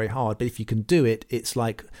very, very hard. But if you can do it, it's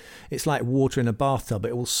like water in a bathtub.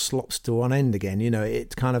 It all slops to one end again.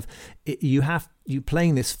 It's kind of you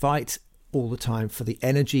playing this fight all the time for the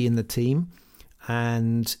energy in the team,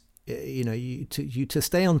 and to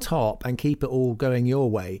stay on top and keep it all going your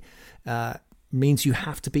way means you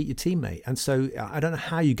have to beat your teammate. And so I don't know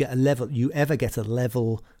how you ever get a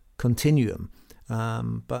level continuum Yeah,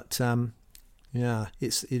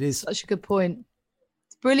 it is such a good point.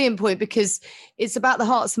 It's a brilliant point, because it's about the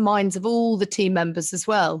hearts and minds of all the team members as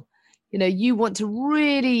well. You know, you want to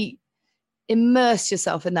really immerse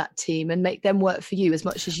yourself in that team and make them work for you as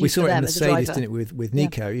much as you we for saw it them in as a Mercedes, driver. didn't it, with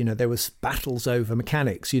Nico? You know, there was battles over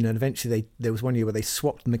mechanics. You know, and eventually there was one year where they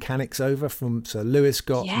swapped the mechanics over so Lewis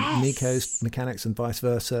got Nico's mechanics and vice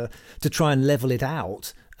versa to try and level it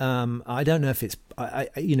out. I don't know if it's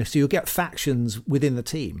so you'll get factions within the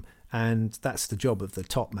team, and that's the job of the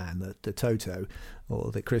top man, the Toto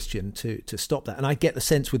or the Christian, to stop that. And I get the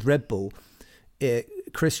sense with Red Bull,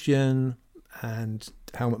 Christian and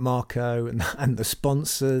Helmut Marko and the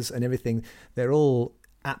sponsors and everything, they're all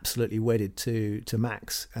absolutely wedded to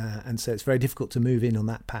Max, and so it's very difficult to move in on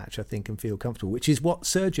that patch, I think, and feel comfortable, which is what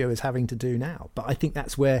Sergio is having to do now. But I think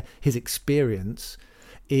that's where his experience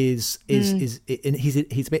is he's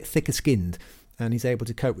a bit thicker skinned, and he's able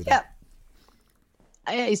to cope with it.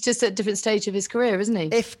 Yeah, he's just at a different stage of his career, isn't he?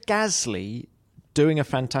 If Gasly, doing a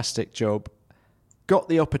fantastic job, got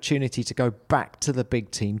the opportunity to go back to the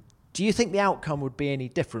big team, do you think the outcome would be any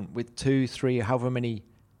different with 2, 3, however many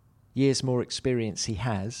years more experience he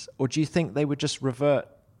has? Or do you think they would just revert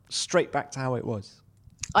straight back to how it was?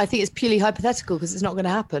 I think it's purely hypothetical, because it's not going to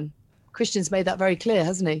happen. Christian's made that very clear,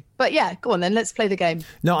 hasn't he? But yeah, go on then, let's play the game.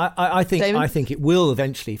 No, I think Damon? I think it will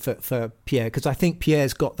eventually for Pierre, because I think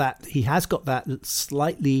Pierre's got that. He has got that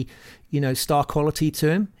slightly, star quality to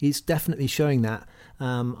him. He's definitely showing that.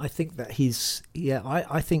 I think that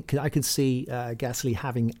I think I can see Gasly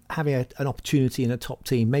having an opportunity in a top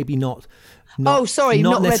team. Maybe not necessarily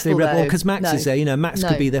Red Bull, because Max is there. Max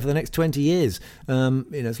could be there for the next 20 years.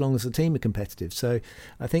 As long as the team are competitive. So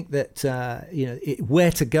I think that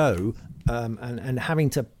where to go and having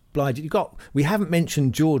to oblige. We haven't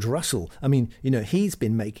mentioned George Russell. I mean, he's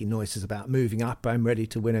been making noises about moving up. I'm ready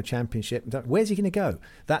to win a championship. Where's he going to go?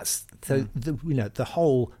 That's the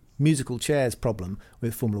whole musical chairs problem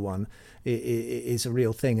with Formula One is a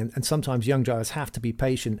real thing, and sometimes young drivers have to be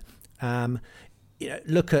patient.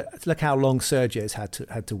 Look how long Sergio's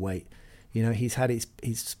had to wait.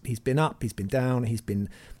 He's been up, he's been down, he's been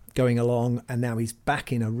going along, and now he's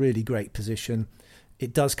back in a really great position.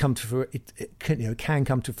 It does come to it can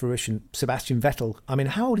come to fruition. Sebastian Vettel. I mean,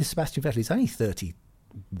 how old is Sebastian Vettel? He's only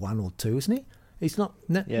 31 or 2, isn't he? He's not.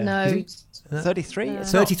 No. 33.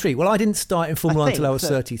 33. Well, I didn't start in Formula 1 until I was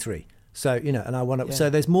 33. So and I want to. So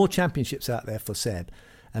there's more championships out there for Seb,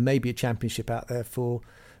 and maybe a championship out there for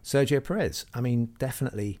Sergio Perez. I mean,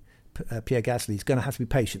 definitely, Pierre Gasly is going to have to be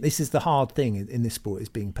patient. This is the hard thing in this sport, is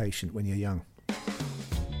being patient when you're young.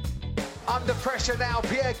 Under pressure now,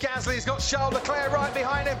 Pierre Gasly's got Charles Leclerc right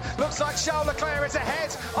behind him. Looks like Charles Leclerc is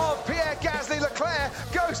ahead of Pierre Gasly. Leclerc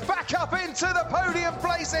goes back up into the podium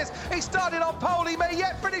places. He started on pole, he may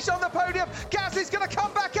yet finish on the podium. Gasly's going to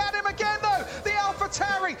come back at him again though. The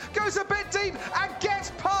AlphaTauri goes a bit deep and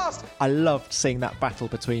gets past. I loved seeing that battle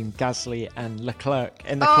between Gasly and Leclerc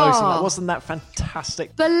in the closing. Wasn't that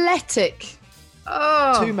fantastic? Balletic.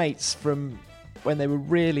 Two mates from when they were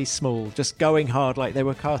really small, just going hard like they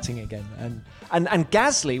were karting again. And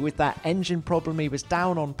Gasly, with that engine problem, he was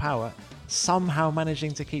down on power, somehow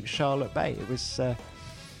managing to keep Charles at bay. It was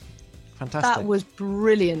fantastic. That was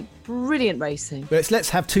brilliant. Brilliant racing. But let's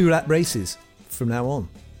have 2-lap races from now on.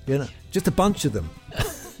 Just a bunch of them.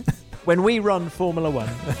 When we run Formula One.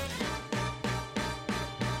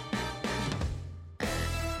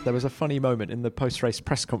 There was a funny moment in the post-race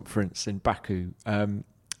press conference in Baku,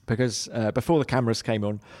 because before the cameras came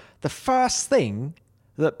on, the first thing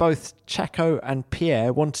that both Checo and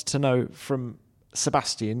Pierre wanted to know from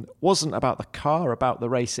Sebastian wasn't about the car, about the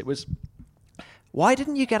race. It was, why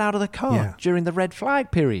didn't you get out of the car during the red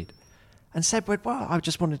flag period? And Seb went, well, I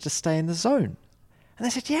just wanted to stay in the zone. And they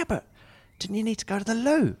said, yeah, but didn't you need to go to the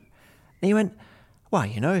loo? And he went, well,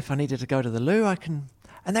 if I needed to go to the loo, I can...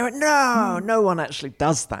 And they went, no one actually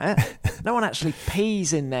does that. No one actually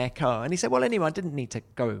pees in their car. And he said, well, anyway, I didn't need to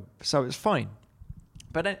go, so it was fine.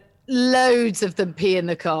 But loads of them pee in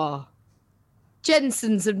the car.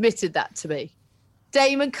 Jensen's admitted that to me.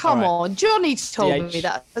 Damon, come on. Johnny told me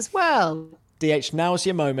that as well. DH, now's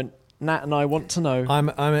your moment. Nat and I want to know.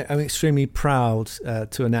 I'm extremely proud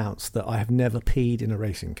to announce that I have never peed in a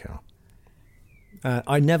racing car.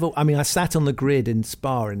 I sat on the grid in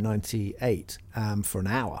Spa in '98 for an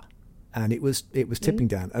hour, and it was tipping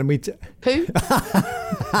down, and we poo.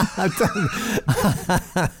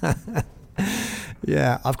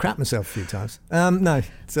 Yeah, I've crapped myself a few times. No,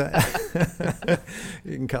 so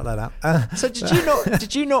you can cut that out. So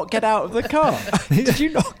did you not get out of the car? Did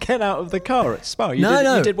you not get out of the car at Spa?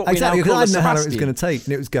 No, you did what exactly. We now call I didn't know how long it was Sebastian. going to take,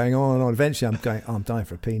 and it was going on and on. Eventually, I'm dying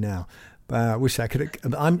for a pee now. Wish I could.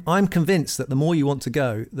 I'm convinced that the more you want to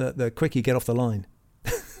go, the quicker you get off the line.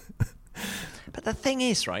 But the thing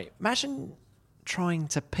is, right? Imagine trying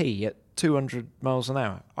to pee at 200 miles an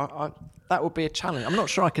hour. That would be a challenge. I'm not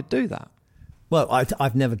sure I could do that. Well,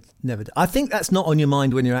 I've never. I think that's not on your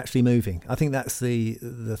mind when you're actually moving. I think that's the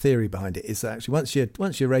theory behind it. Is that actually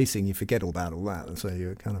once you're racing, you forget all about all that, and so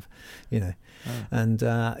you're kind of, and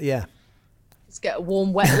yeah. Let's get a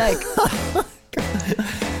warm, wet leg.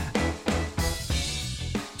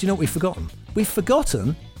 Do you know what we've forgotten? We've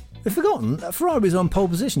forgotten that Ferrari was on pole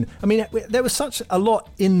position. I mean, there was such a lot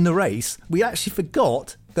in the race. We actually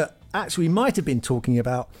forgot that actually we might have been talking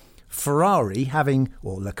about Ferrari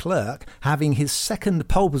or Leclerc having his second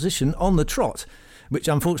pole position on the trot, which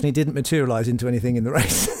unfortunately didn't materialise into anything in the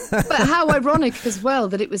race. But how ironic as well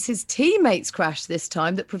that it was his teammates' crash this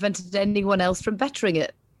time that prevented anyone else from bettering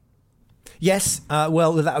it. Yes,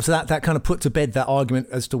 well, that kind of put to bed that argument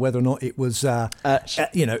as to whether or not it was,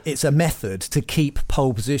 it's a method to keep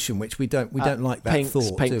pole position, which we don't like that Pinks,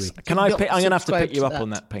 thought, Pinks. do we? Can I'm going to have to pick you up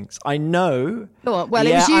on that, Pinks. I know. Go on. Well,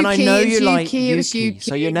 it was Yuki. And I know you like Yuki, it was Yuki.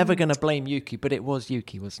 So you're never going to blame Yuki, but it was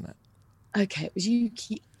Yuki, wasn't it? Okay, it was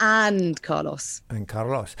Yuki and Carlos.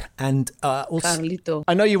 And also, Carlito.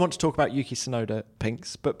 I know you want to talk about Yuki Tsunoda,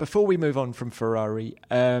 Pinks, but before we move on from Ferrari,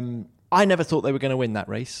 I never thought they were going to win that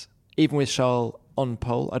race. Even with Charles on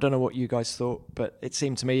pole, I don't know what you guys thought, but it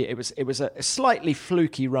seemed to me it was a slightly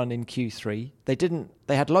fluky run in Q3.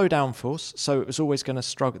 They had low downforce, so it was always going to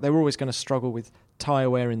struggle. They were always going to struggle with tyre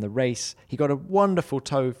wear in the race. He got a wonderful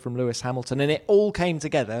tow from Lewis Hamilton, and it all came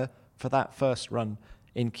together for that first run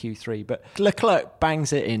in Q3. But Leclerc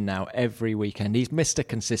bangs it in now every weekend. He's Mr.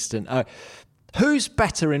 Consistent. Who's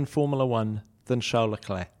better in Formula One than Charles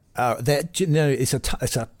Leclerc?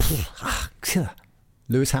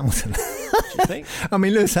 Lewis Hamilton. Do you think? I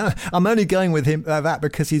mean, Lewis Hamilton, I'm only going with him that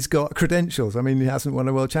because he's got credentials. I mean, he hasn't won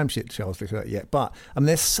a world championship, Charles Leclerc, yet. But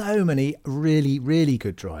there's so many really, really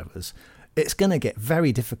good drivers. It's going to get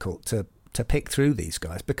very difficult to pick through these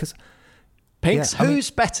guys because... Pinks,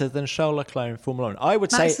 who's better than Charles Leclerc in Formula One? I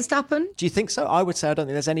would say... Max Verstappen? Do you think so? I would say I don't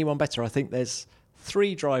think there's anyone better. I think there's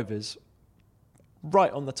 3 drivers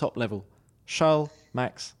right on the top level. Charles,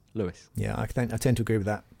 Max, Lewis. Yeah, I tend to agree with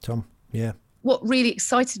that, Tom. Yeah. What really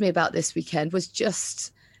excited me about this weekend was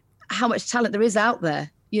just how much talent there is out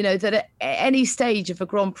there. You know, that at any stage of a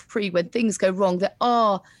Grand Prix, when things go wrong, there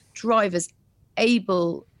are drivers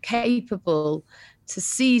capable to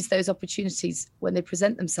seize those opportunities when they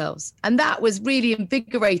present themselves. And that was really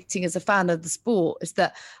invigorating as a fan of the sport, is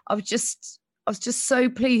that I was just so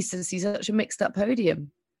pleased to see such a mixed up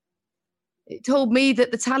podium. It told me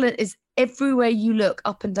that the talent is everywhere you look,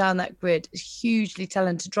 up and down that grid. Hugely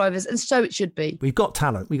talented drivers, and so it should be. We've got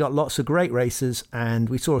talent. We got lots of great racers, and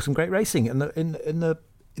we saw some great racing in the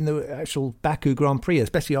actual Baku Grand Prix,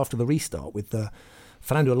 especially after the restart with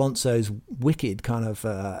Fernando Alonso's wicked kind of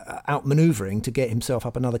outmanoeuvring to get himself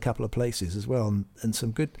up another couple of places as well, and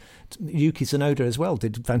some good. Yuki Tsunoda as well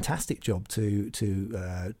did a fantastic job to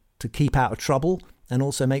keep out of trouble and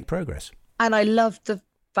also make progress. And I loved the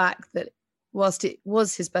fact that whilst it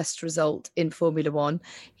was his best result in Formula One,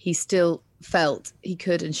 he still felt he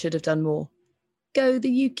could and should have done more. Go the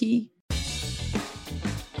Yuki.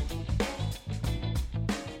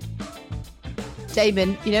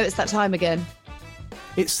 Damon, you know it's that time again.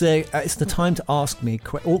 It's the time to ask me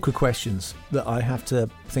awkward questions that I have to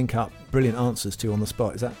think up brilliant answers to on the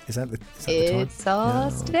spot. Is that the time? It's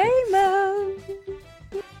Ask Damon.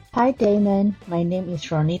 Hi Damon, my name is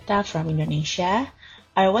Ronita from Indonesia.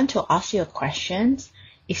 I want to ask you a question.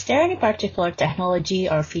 Is there any particular technology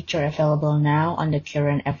or feature available now on the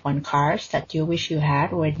current F1 cars that you wish you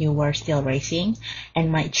had when you were still racing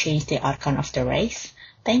and might change the outcome of the race?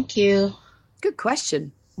 Thank you. Good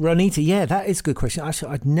question. Ronita, yeah, that is a good question.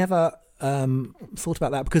 Actually, I'd never thought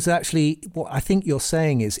about that, because actually what I think you're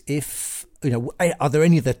saying is, if, are there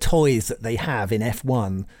any of the toys that they have in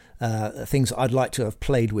F1, things I'd like to have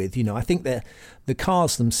played with? I think the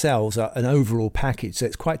cars themselves are an overall package, so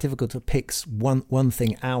it's quite difficult to pick one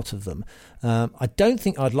thing out of them. I don't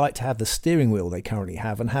think I'd like to have the steering wheel they currently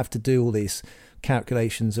have and have to do all these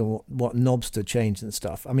calculations and what knobs to change and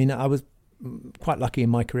stuff. I mean, I was quite lucky in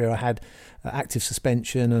my career. I had active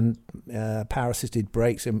suspension and power-assisted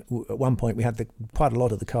brakes, and at one point we had quite a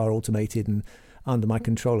lot of the car automated and under my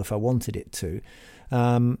control if I wanted it to.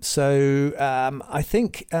 I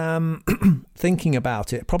think thinking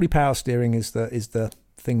about it, probably power steering is the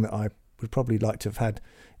thing that I would probably like to have had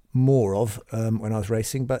more of when I was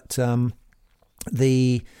racing. But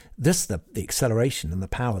the acceleration and the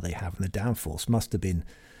power they have and the downforce must have been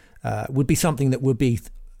would be something that would be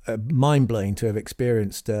mind-blowing to have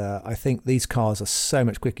experienced. I think these cars are so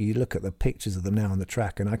much quicker. You look at the pictures of them now on the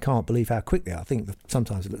track, and I can't believe how quick they are. I think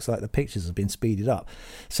sometimes it looks like the pictures have been speeded up.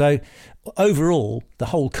 So overall, the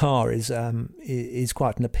whole car is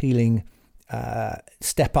quite an appealing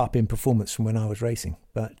step up in performance from when I was racing.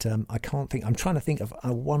 But I can't think. I'm trying to think of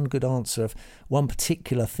one good answer of one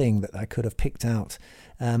particular thing that I could have picked out.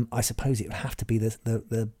 I suppose it would have to be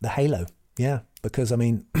the halo. Yeah, because I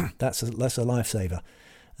mean that's a lifesaver.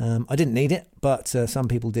 I didn't need it, but some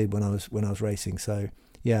people did when I was racing. So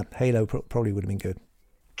yeah, halo probably would have been good.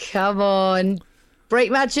 Come on,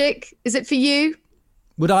 Brake Magic, is it for you?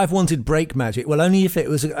 Would I have wanted Brake Magic? Well, only if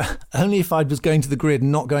I was going to the grid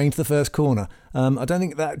and not going to the first corner. I don't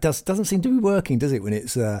think that doesn't seem to be working, does it? When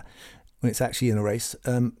it's actually in a race.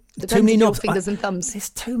 Depends on your fingers and thumbs. There's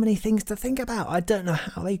too many things to think about. I don't know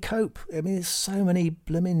how they cope. I mean, there's so many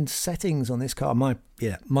blooming settings on this car. My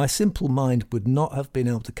simple mind would not have been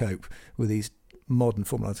able to cope with these modern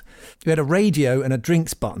formulas. We had a radio and a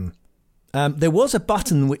drinks button. There was a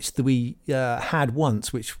button which we had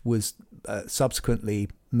once, which was subsequently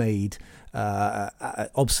made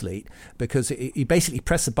obsolete, because you basically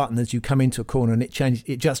press the button as you come into a corner and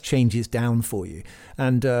it just changes down for you.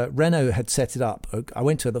 And Renault had set it up. I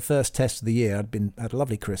went to the first test of the year. Had a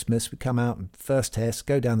lovely Christmas. We come out and first test,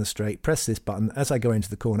 go down the straight, press this button. As I go into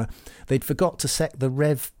the corner, they'd forgot to set the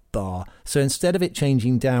rev bar. So instead of it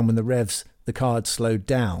changing down when the car had slowed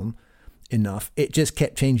down enough, it just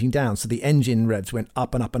kept changing down. So the engine revs went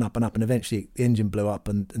up and up and up and up, and eventually the engine blew up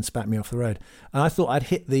and spat me off the road. And I thought I'd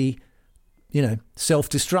hit the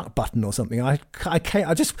self-destruct button or something. I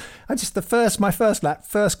just my first lap,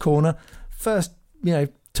 first corner, first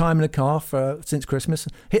time in the car since Christmas,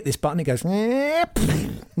 hit this button, it goes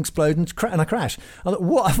explode and I crash. I thought,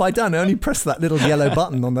 what have I done? I only pressed that little yellow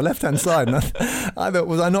button on the left-hand side, and I thought,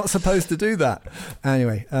 was I not supposed to do that?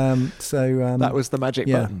 Anyway, that was the magic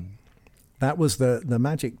button. That was the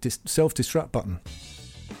magic self-destruct button.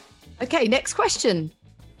 Okay, next question.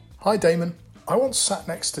 Hi Damon. I once sat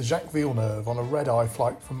next to Jacques Villeneuve on a red-eye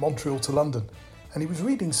flight from Montreal to London, and he was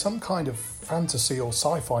reading some kind of fantasy or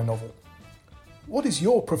sci-fi novel. What is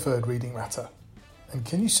your preferred reading matter? And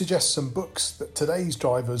can you suggest some books that today's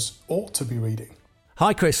drivers ought to be reading?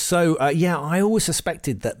 Hi Chris. So I always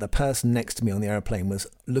suspected that the person next to me on the aeroplane was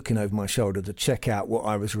looking over my shoulder to check out what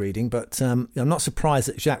I was reading, but I'm not surprised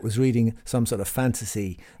that Jacques was reading some sort of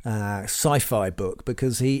fantasy sci-fi book,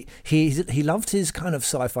 because he loved his kind of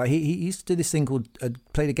sci-fi. He used to do this thing called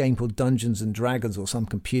played a game called Dungeons and Dragons, or some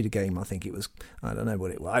computer game. I think it was. I don't know what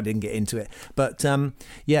it was. I didn't get into it, but so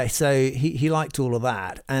he liked all of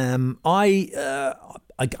that. I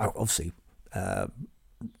obviously.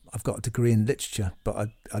 I've got a degree in literature, but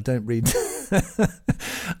I don't read.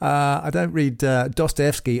 I don't read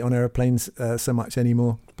Dostoevsky on aeroplanes so much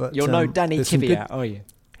anymore. But you're no Danny Kvyat, are you?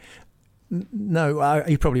 No,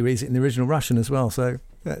 he probably reads it in the original Russian as well, so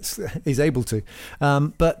he's able to. I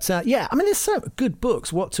mean, there's so good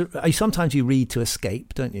books. Sometimes you read to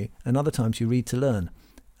escape, don't you? And other times you read to learn.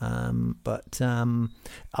 I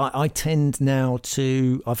tend now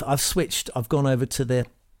to. I've switched. I've gone over to the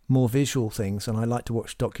more visual things, and I like to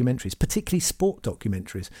watch documentaries, particularly sport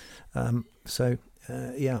documentaries. I'm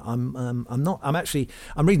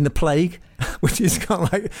reading The Plague, which is kind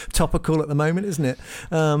of like topical at the moment, isn't it?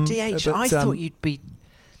 I thought you'd be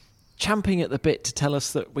champing at the bit to tell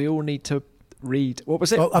us that we all need to read. What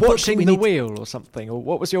was it? Watching the Wheel or something? Or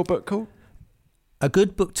what was your book called? A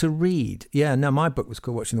good book to read. Yeah, no, my book was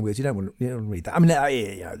called Watching the Wheels. You don't want to read that. I mean,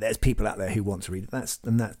 there's people out there who want to read it.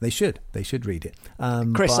 They should read it.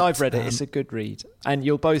 Chris, I've read it. It's a good read, and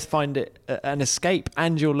you'll both find it an escape,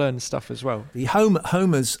 and you'll learn stuff as well. The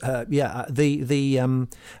Homer's, what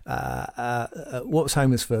was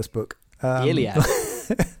Homer's first book? The Iliad.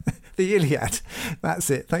 The Iliad.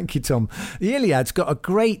 That's it. Thank you, Tom. The Iliad's got a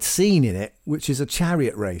great scene in it, which is a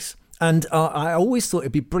chariot race. And I always thought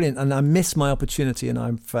it'd be brilliant, and I missed my opportunity, and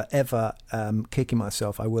I'm forever kicking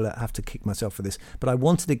myself. I will have to kick myself for this. But I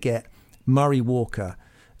wanted to get Murray Walker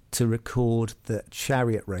to record the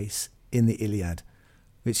chariot race in the Iliad,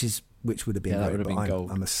 which would have been great. That would have been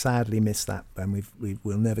gold. I sadly missed that, and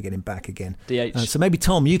we'll never get him back again. DH. So maybe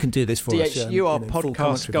Tom, you can do this for us. You are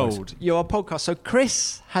podcast gold. You are podcast. So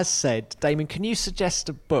Chris has said, Damon, can you suggest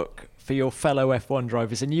a book for your fellow F1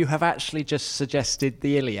 drivers? And you have actually just suggested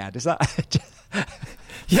the Iliad. Is that?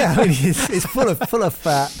 Yeah, I mean, it's full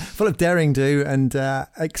of daring do and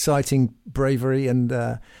exciting bravery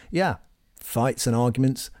and fights and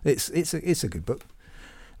arguments. It's a good book.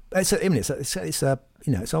 It's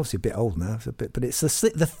obviously a bit old now, but it's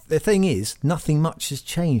the thing is, nothing much has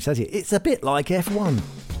changed, has it? It's a bit like F1.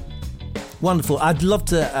 Wonderful. I'd love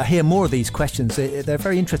to hear more of these questions. They're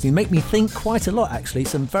very interesting. They make me think quite a lot, actually.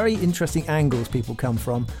 Some very interesting angles people come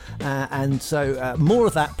from. And so more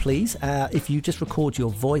of that, please. If you just record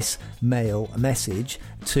your voicemail message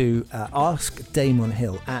to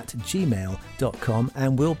askdamonhill@gmail.com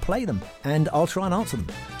and we'll play them and I'll try and answer them.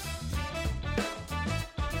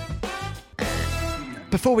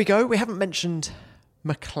 Before we go, we haven't mentioned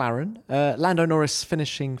McLaren. Lando Norris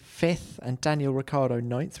finishing 5th and Daniel Ricciardo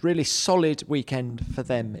 9th. Really solid weekend for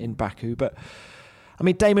them in Baku. But, I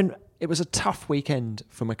mean, Damon, it was a tough weekend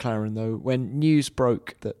for McLaren, though, when news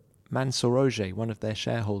broke that Mansour Ogier, one of their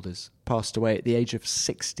shareholders, passed away at the age of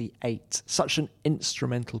 68. Such an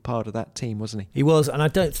instrumental part of that team, wasn't he? He was, and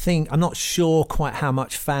I'm not sure quite how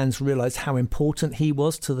much fans realised how important he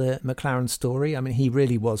was to the McLaren story. I mean, he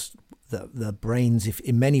really was the brains,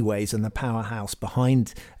 in many ways, and the powerhouse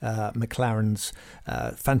behind McLaren's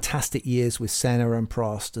fantastic years with Senna and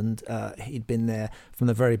Prost, and he'd been there from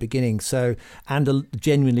the very beginning. So, and a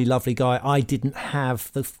genuinely lovely guy. I didn't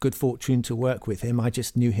have the good fortune to work with him. I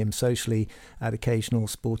just knew him socially at occasional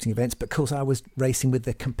sporting events, but of course I was racing with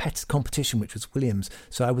the competition, which was Williams.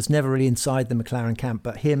 So I was never really inside the McLaren camp.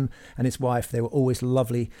 But him and his wife, they were always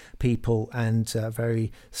lovely people, and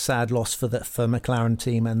very sad loss for McLaren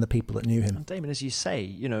team and the people that knew him. And Damon, as you say,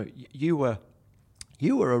 you know, you were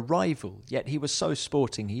a rival, yet he was so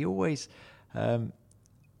sporting. He always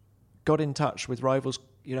got in touch with rivals,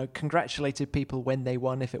 you know, congratulated people when they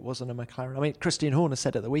won if it wasn't a McLaren. I mean, Christian Horner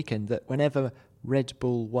said at the weekend that whenever Red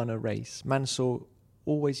Bull won a race, Mansour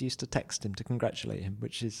always used to text him to congratulate him,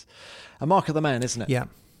 which is a mark of the man, isn't it? Yeah.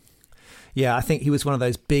 Yeah, I think he was one of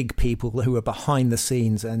those big people who were behind the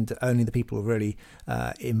scenes, and only the people who were really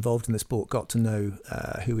involved in the sport got to know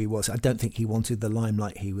who he was. I don't think he wanted the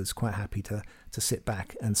limelight. He was quite happy to sit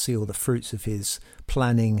back and see all the fruits of his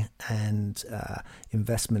planning and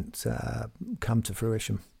investment come to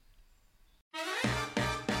fruition.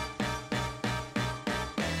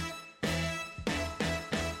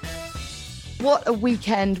 What a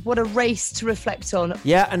weekend. What a race to reflect on.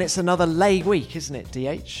 Yeah, and it's another lay week, isn't it,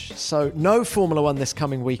 DH? So no Formula One this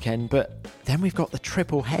coming weekend, but then we've got the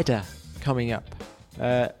triple header coming up.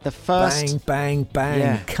 The first... Bang,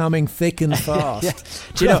 coming thick and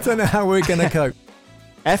fast. Yeah. I don't know how we're going to cope.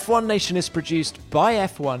 F1 Nation is produced by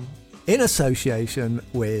F1 in association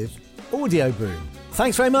with Audio Boom.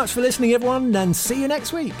 Thanks very much for listening, everyone, and see you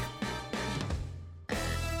next week.